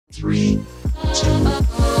3, 2, 1.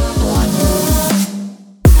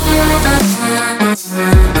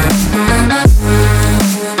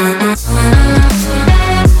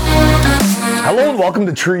 Hello and welcome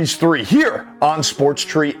to Trees 3 here on Sports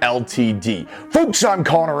Tree Ltd. Folks, I'm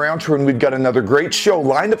Connor Rountree and we've got another great show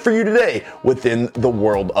lined up for you today within the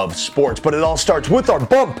world of sports. But it all starts with our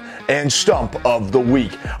bump and stump of the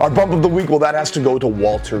week. Our bump of the week, well, that has to go to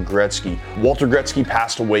Walter Gretzky. Walter Gretzky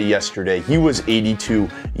passed away yesterday. He was 82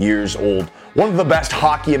 years old. One of the best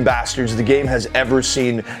hockey ambassadors the game has ever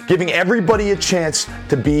seen, giving everybody a chance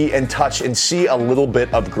to be and touch and see a little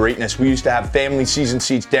bit of greatness. We used to have family season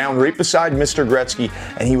seats down right beside Mr. Gretzky,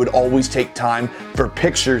 and he would always take time for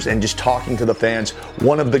pictures and just talking to the fans.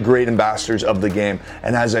 One of the great ambassadors of the game,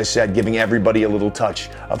 and as I said, giving everybody a little touch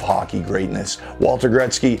of hockey greatness. Walter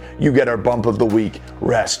Gretzky, you get our bump of the week.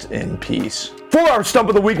 Rest in peace. For our stump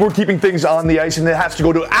of the week, we're keeping things on the ice, and it has to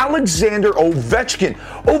go to Alexander Ovechkin.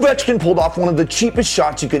 Ovechkin pulled off one of the cheapest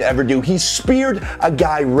shots you could ever do. He speared a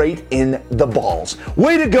guy right in the balls.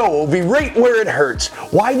 Way to go, Ovi, right where it hurts.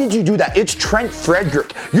 Why did you do that? It's Trent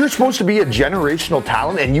Frederic. You're supposed to be a generational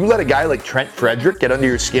talent, and you let a guy like Trent Frederic get under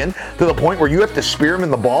your skin to the point where you have to spear him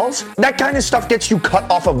in the balls? That kind of stuff gets you cut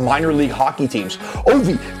off of minor league hockey teams.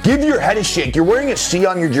 Ovi, give your head a shake. You're wearing a C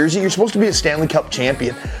on your jersey. You're supposed to be a Stanley Cup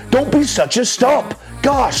champion. Don't be such a stump.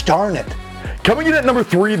 Gosh darn it. Coming in at number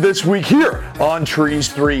 3 this week here on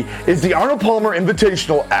Trees 3 is the Arnold Palmer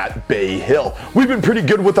Invitational at Bay Hill. We've been pretty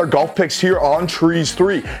good with our golf picks here on Trees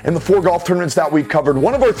 3. In the 4 golf tournaments that we've covered,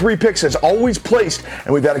 one of our 3 picks has always placed,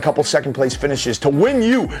 and we've had a couple second place finishes to win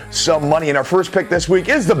you some money. And our first pick this week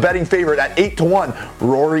is the betting favorite at 8-1,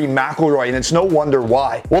 Rory McIlroy, and it's no wonder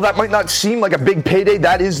why. Well, that might not seem like a big payday.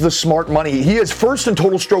 That is the smart money. He is first in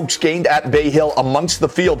total strokes gained at Bay Hill amongst the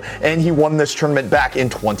field, and he won this tournament back in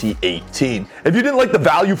 2018. If you didn't like the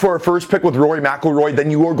value for our first pick with Rory McIlroy,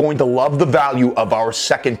 then you are going to love the value of our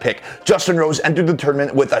second pick. Justin Rose entered the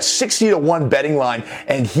tournament with a 60-1 betting line,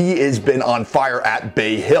 and he has been on fire at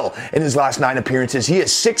Bay Hill. In his last 9 appearances, he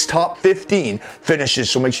has 6 top 15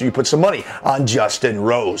 finishes, so make sure you put some money on Justin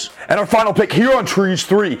Rose. And our final pick here on Trees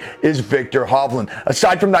 3 is Viktor Hovland.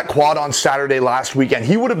 Aside from that quad on Saturday last weekend,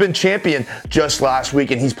 he would have been champion just last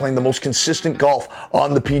week, and he's playing the most consistent golf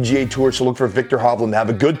on the PGA Tour, so look for Viktor Hovland to have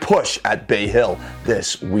a good push at Bay Hill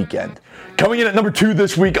this weekend. Coming in at number 2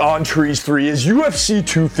 this week on Trees 3 is UFC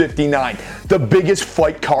 259, the biggest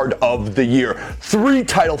fight card of the year. 3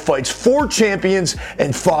 title fights, 4 champions,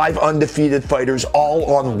 and 5 undefeated fighters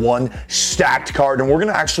all on one stacked card. And we're going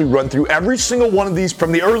to actually run through every single one of these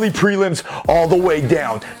from the early prelims all the way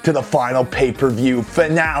down to the final pay-per-view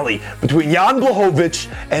finale between Jan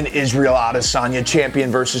Blachowicz and Israel Adesanya, champion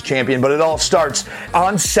versus champion. But it all starts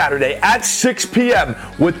on Saturday at 6 p.m.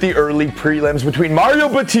 with the early prelims between Mario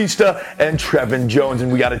Batista and Trevin Jones,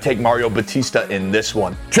 and we got to take Mario Batista in this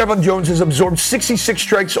one. Trevin Jones has absorbed 66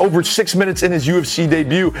 strikes over 6 minutes in his UFC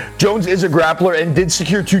debut. Jones is a grappler and did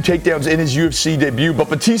secure 2 takedowns in his UFC debut, but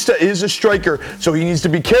Batista is a striker, so he needs to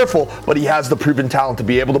be careful, but he has the proven talent to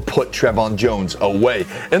be able to put Trevin Jones away.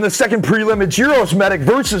 In the second prelim, it's Uros Medic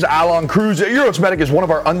versus Alon Cruz. Uros Medic is one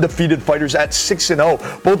of our undefeated fighters at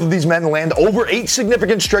 6-0. Both of these men land over 8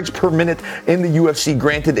 significant strikes per minute in the UFC,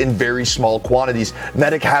 granted in very small quantities.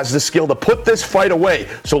 Medic has the skill to put this fight away,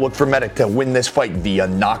 so look for Medic to win this fight via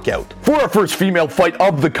knockout. For our first female fight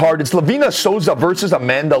of the card, it's Lavina Souza versus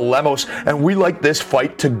Amanda Lemos, and we like this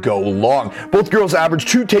fight to go long. Both girls average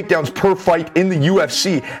 2 takedowns per fight in the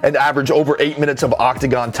UFC and average over 8 minutes of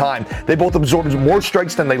octagon time. They both absorb more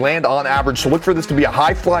strikes than they land on average, so look for this to be a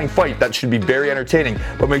high-flying fight that should be very entertaining,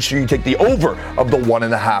 but make sure you take the over of the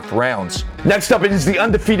 1.5 rounds. Next up, it is the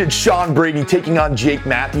undefeated Sean Brady taking on Jake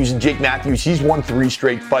Matthews, and Jake Matthews, he's won 3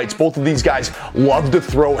 straight fights. Both of these guys love to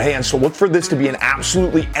throw hands, so look for this to be an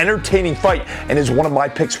absolutely entertaining fight and is one of my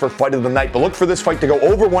picks for fight of the night. But look for this fight to go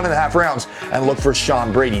over 1.5 rounds and look for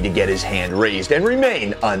Sean Brady to get his hand raised and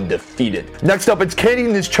remain undefeated. Next up, it's Kenny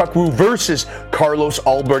Nzechukwu versus Carlos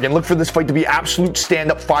Ulberg, and look for this fight to be absolute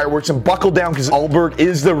stand-up fireworks and buckle down because Ulberg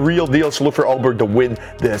is the real deal, so look for Ulberg to win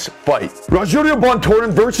this fight. Rogerio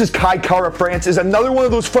Bontorin versus Kai Kara France is another one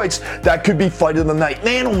of those fights that could be fight of the night.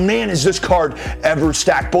 Man, oh man, is this card ever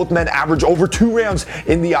stacked. Both men average over 2 rounds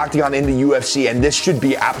in the octagon in the UFC, and this should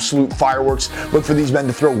be absolute fireworks. Look for these men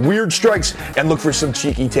to throw weird strikes and look for some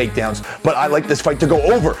cheeky takedowns, but I like this fight to go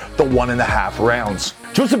over the 1.5 rounds.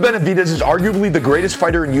 Joseph Benavidez is arguably the greatest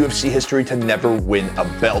fighter in UFC history to never win a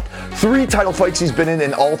belt. 3 title fights he's been in,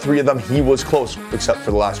 and all 3 of them he was close, except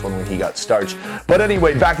for the last one when he got starched. But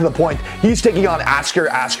anyway, back to the point. He's taking on Askar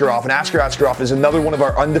Askarov, and Askar Askarov is another one of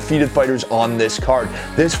our undefeated fighters on this card.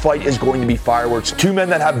 This fight is going to be fireworks. 2 men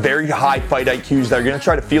that have very high fight IQs that are going to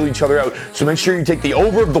try to feel each other out, so make sure you take the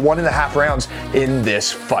over of the 1.5 rounds in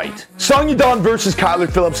this fight. Song Yadong versus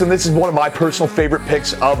Kyler Phillips, and this is one of my personal favorite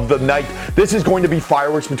picks of the night. This is going to be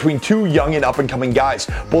fireworks between 2 young and up-and-coming guys.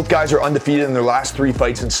 Both guys are undefeated in their last 3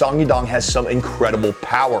 fights, and Song Yadong has some incredible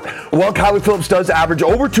power. While Kyler Phillips does average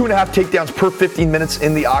over 2.5 takedowns per 15 minutes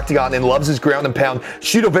in the octagon and loves his ground and pound,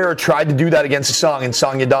 Chito Vera tried to do that against Song, and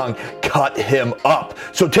Song Yadong cut him up.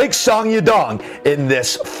 So take Song Yadong in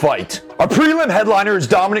this fight. Our prelim headliner is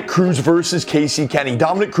Dominick Cruz versus Casey Kenny.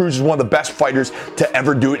 Dominick Cruz is one of the best fighters to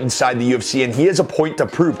ever do it inside the UFC, and he has a point to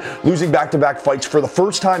prove. Losing back-to-back fights for the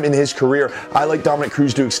first time in his career, I like Dominick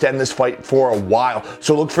Cruz to extend this fight for a while.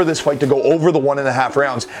 So look for this fight to go over the 1.5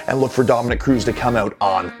 rounds, and look for Dominick Cruz to come out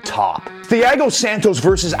on top. Thiago Santos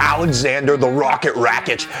versus Alexander the Rocket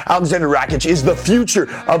Rakic. Alexander Rakic is the future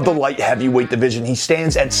of the light heavyweight division. He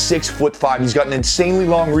stands at 6'5". He's got an insanely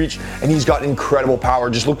long reach, and he's got incredible power.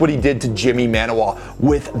 Just look what he did to Jimmy Manuwa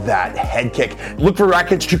with that head kick. Look for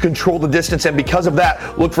Rakic to control the distance, and because of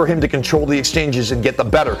that, look for him to control the exchanges and get the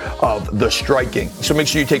better of the striking. So make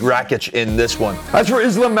sure you take Rakic in this one. As for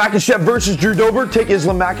Islam Makhachev versus Drew Dober, take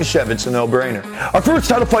Islam Makhachev. It's a no-brainer. Our first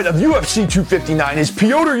title fight of UFC 259 is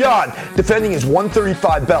Petr Yan defending his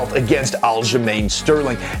 135 belt against Aljamain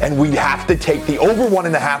Sterling, and we have to take the over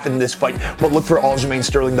 1.5 in this fight, but look for Aljamain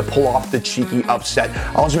Sterling to pull off the cheeky upset.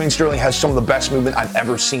 Aljamain Sterling has some of the best movement I've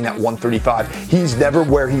ever seen at 135. He's never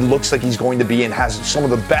where he looks like he's going to be, and has some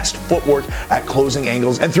of the best footwork at closing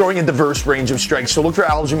angles and throwing a diverse range of strikes. So look for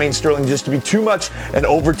Aljamain Sterling just to be too much and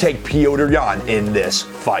overtake Petr Yan in this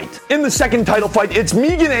fight. In the second title fight, it's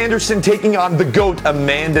Megan Anderson taking on the GOAT,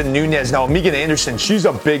 Amanda Nunes. Now, Megan Anderson, she's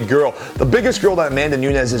a big girl. The biggest girl that Amanda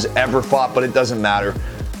Nunes has ever fought, but it doesn't matter.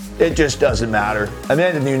 It just doesn't matter.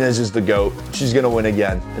 Amanda Nunes is the GOAT. She's going to win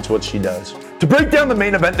again. It's what she does. To break down the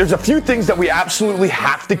main event, there's a few things that we absolutely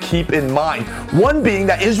have to keep in mind. One being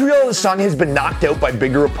that Israel Adesanya has been knocked out by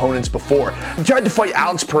bigger opponents before. He tried to fight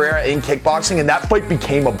Alex Pereira in kickboxing, and that fight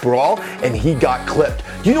became a brawl, and he got clipped.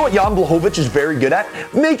 Do you know what Jan Blachowicz is very good at?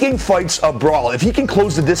 Making fights a brawl. If he can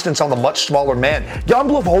close the distance on the much smaller man, Jan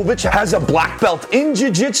Blachowicz has a black belt in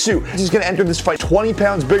jiu-jitsu. He's going to enter this fight 20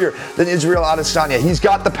 pounds bigger than Israel Adesanya. He's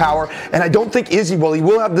got the power, and I don't think Izzy, well, he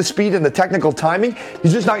will have the speed and the technical timing.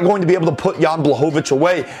 He's just not going to be able to put Jan Blachowicz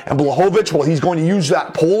away. And Blachowicz, well, he's going to use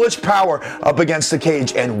that Polish power up against the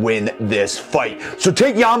cage and win this fight. So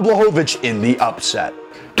take Jan Blachowicz in the upset.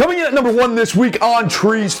 Coming in at number 1 this week on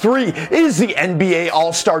Trees 3 is the NBA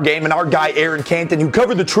All-Star Game, and our guy Aaron Canton, who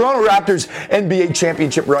covered the Toronto Raptors NBA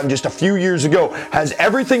championship run just a few years ago, has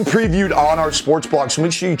everything previewed on our sports blog, so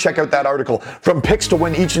make sure you check out that article, from picks to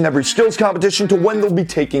win each and every skills competition to when they'll be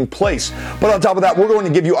taking place. But on top of that, we're going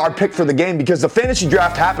to give you our pick for the game because the fantasy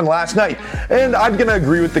draft happened last night, and I'm going to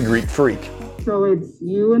agree with the Greek Freak. So it's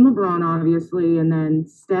you and LeBron, obviously, and then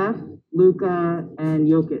Steph, Luka, and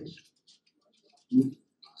Jokic.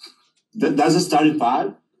 That's a starting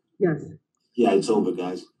 5? Yes. Yeah, it's over,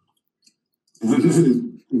 guys.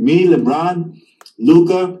 Me, LeBron,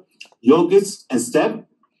 Luka, Jokic, and Steph?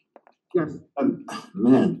 Yes.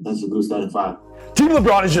 Man, that's a good starting 5. Team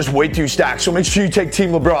LeBron is just way too stacked, so make sure you take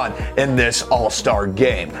Team LeBron in this All-Star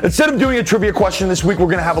Game. Instead of doing a trivia question this week, we're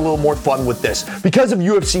going to have a little more fun with this. Because of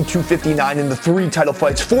UFC 259 and the 3 title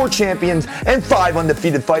fights, 4 champions, and 5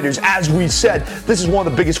 undefeated fighters, as we said, this is one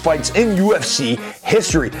of the biggest fights in UFC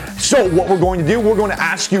history. So what we're going to do, we're going to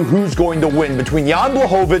ask you who's going to win between Jan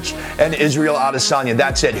Blachowicz and Israel Adesanya.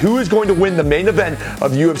 That's it. Who is going to win the main event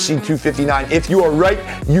of UFC 259? If you are right,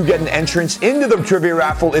 you get an entrance into the trivia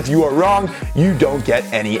raffle. If you are wrong, you don't get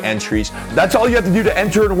any entries. That's all you have to do to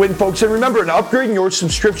enter and win, folks. And remember, an upgrade in your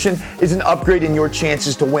subscription is an upgrade in your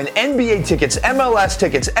chances to win NBA tickets, MLS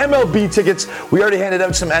tickets, MLB tickets. We already handed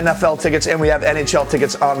out some NFL tickets, and we have NHL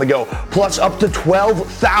tickets on the go. Plus up to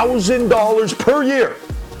 $12,000 per year.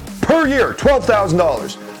 Per year,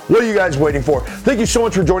 $12,000. What are you guys waiting for? Thank you so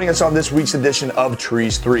much for joining us on this week's edition of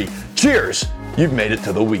Trees 3. Cheers. You've made it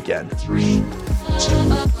to the weekend. 3, 2,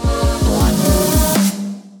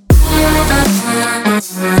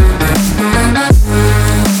 1.